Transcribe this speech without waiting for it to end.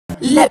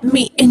Let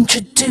me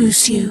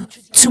introduce you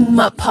to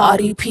my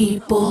party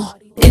people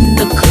in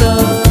the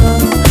club.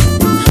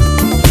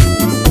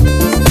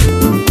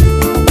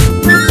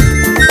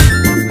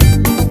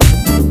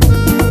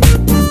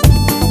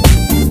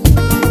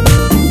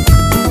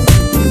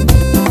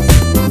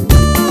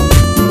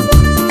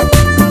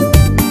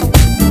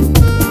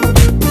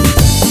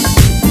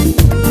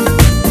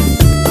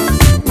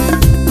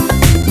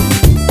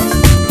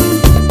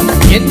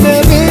 Enna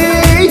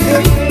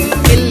Vegam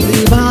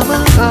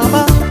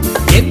Lambada,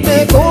 Enna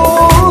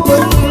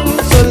Vegam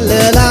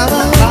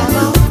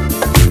Lambada,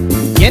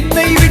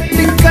 Enna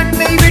vittu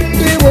kannai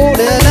vittu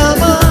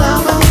odalama,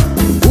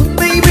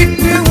 unnai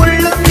vittu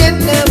ullam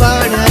enna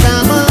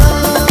vaadalama.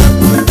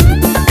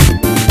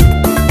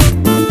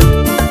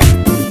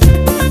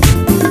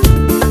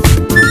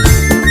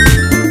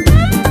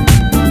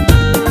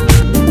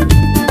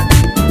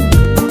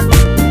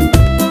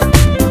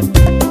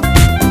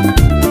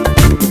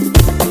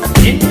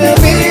 Enna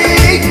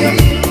Vegam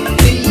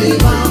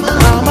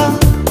Lambada,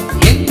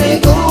 Enna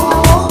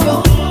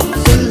Vegam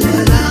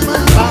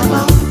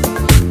Lambada,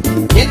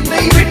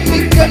 Ennai vittu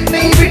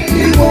kannai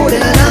vittu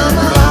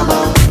odalama,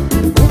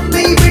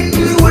 unnai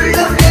vittu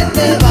ullam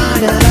enna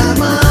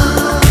vaadalama.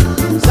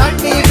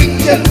 Sunday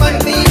picture,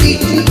 Monday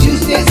beach,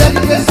 Tuesday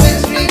circus,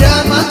 Wednesday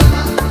drama,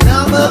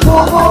 nama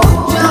povom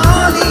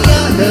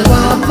jolly-yaga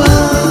vaama.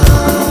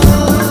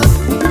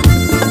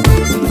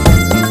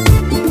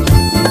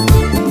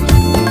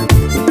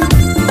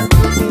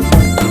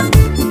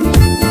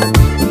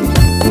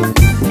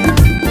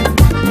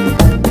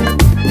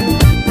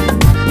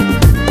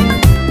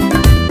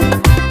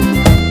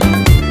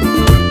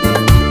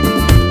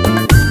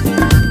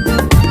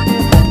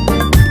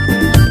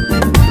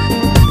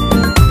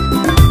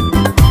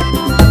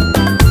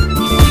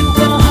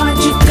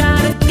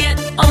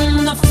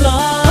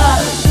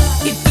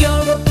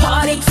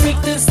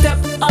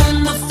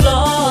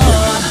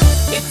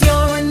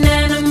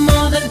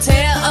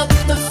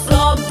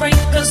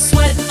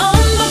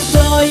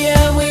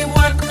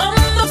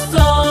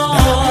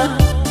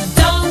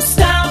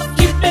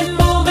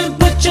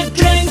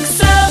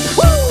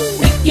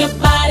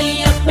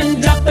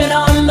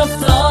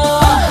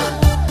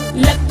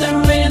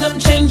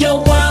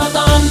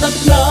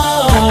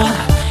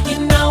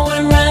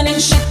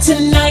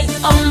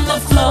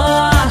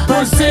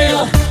 Brazil,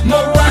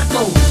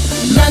 Morocco,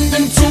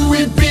 London to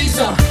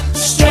Ibiza,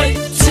 straight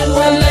to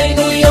LA,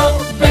 New York,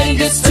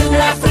 Vegas to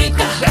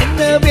Africa.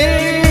 Enna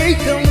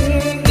Vegam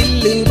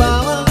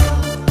Lambada,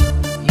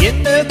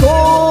 Enna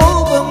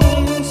Vegam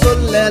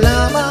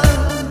Lambada,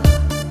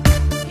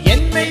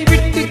 Ennai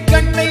vittu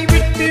kannai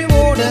vittu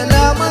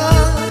odalama,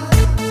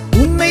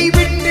 unnai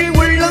vittu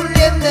ullam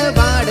enna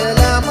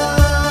vaadalama.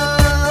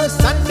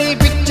 Sunday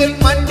picture,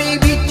 Monday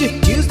beach,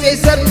 Tuesday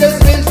circus,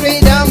 Wednesday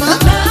drama.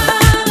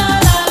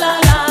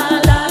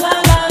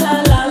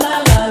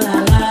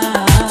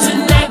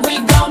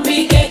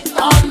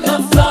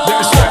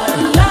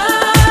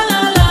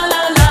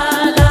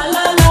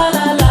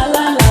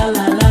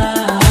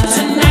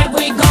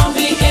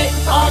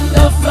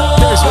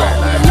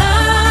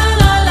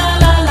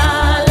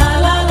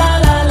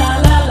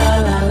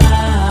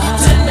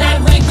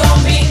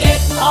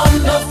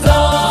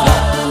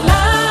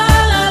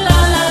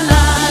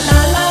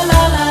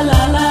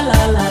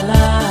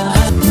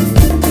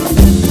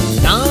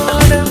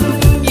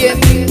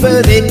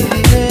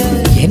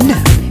 என்ன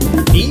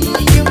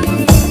நீயும்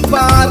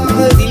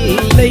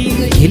பார்த்ததில்லை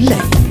இல்லை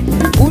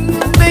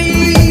உன்னை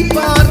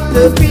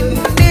பார்த்த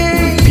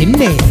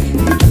பின்னே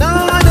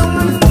நானும்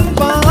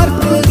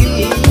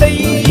பார்த்ததில்லை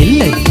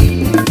இல்லை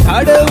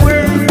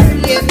கடவுள்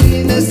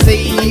என்ன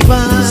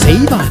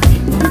செய்வான்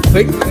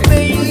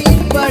பெண்ணை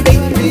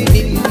படைத்து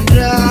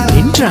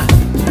நின்றார்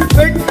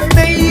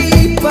பெண்ணை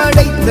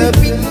படைத்த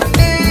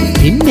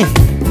பின்னே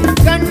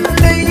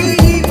கண்ணை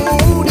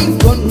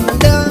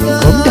மூடிக்கொண்டார்.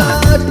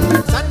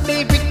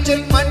 Sunday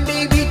picture,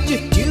 Monday beach,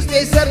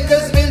 Tuesday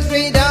circus,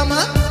 Wednesday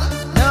drama,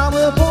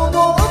 nama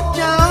povom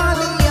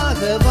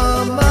jolly-yaga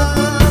vaama.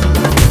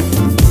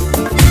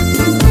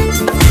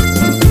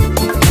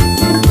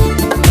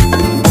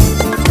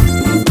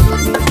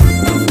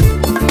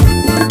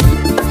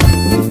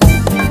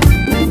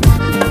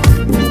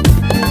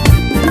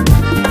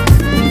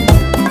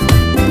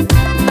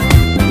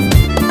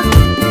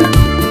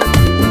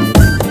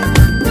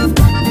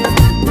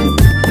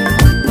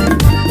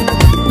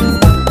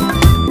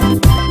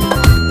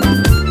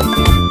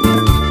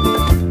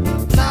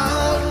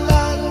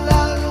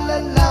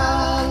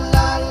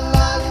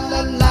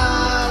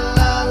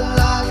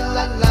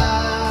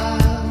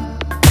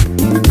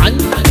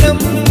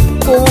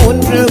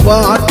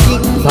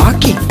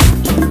 Walking,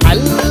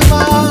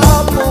 alva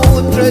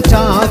potra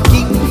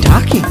talking,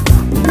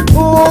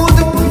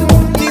 podum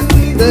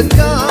indha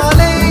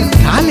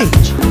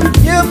college,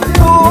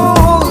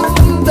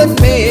 eppodum than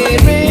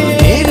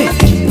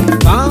marriage,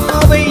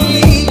 paavai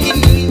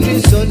indru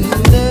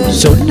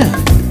sonna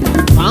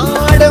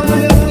paadam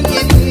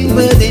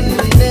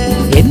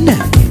enna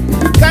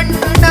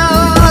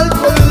kannal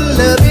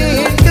kolla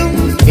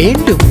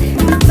வேண்டும்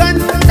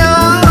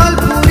கண்ணால்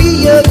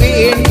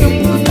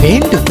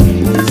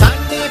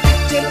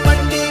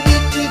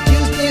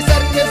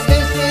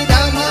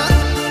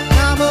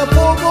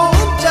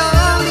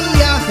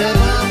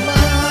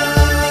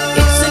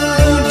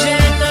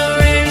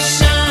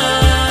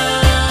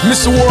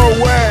Mr.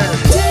 Worldwide.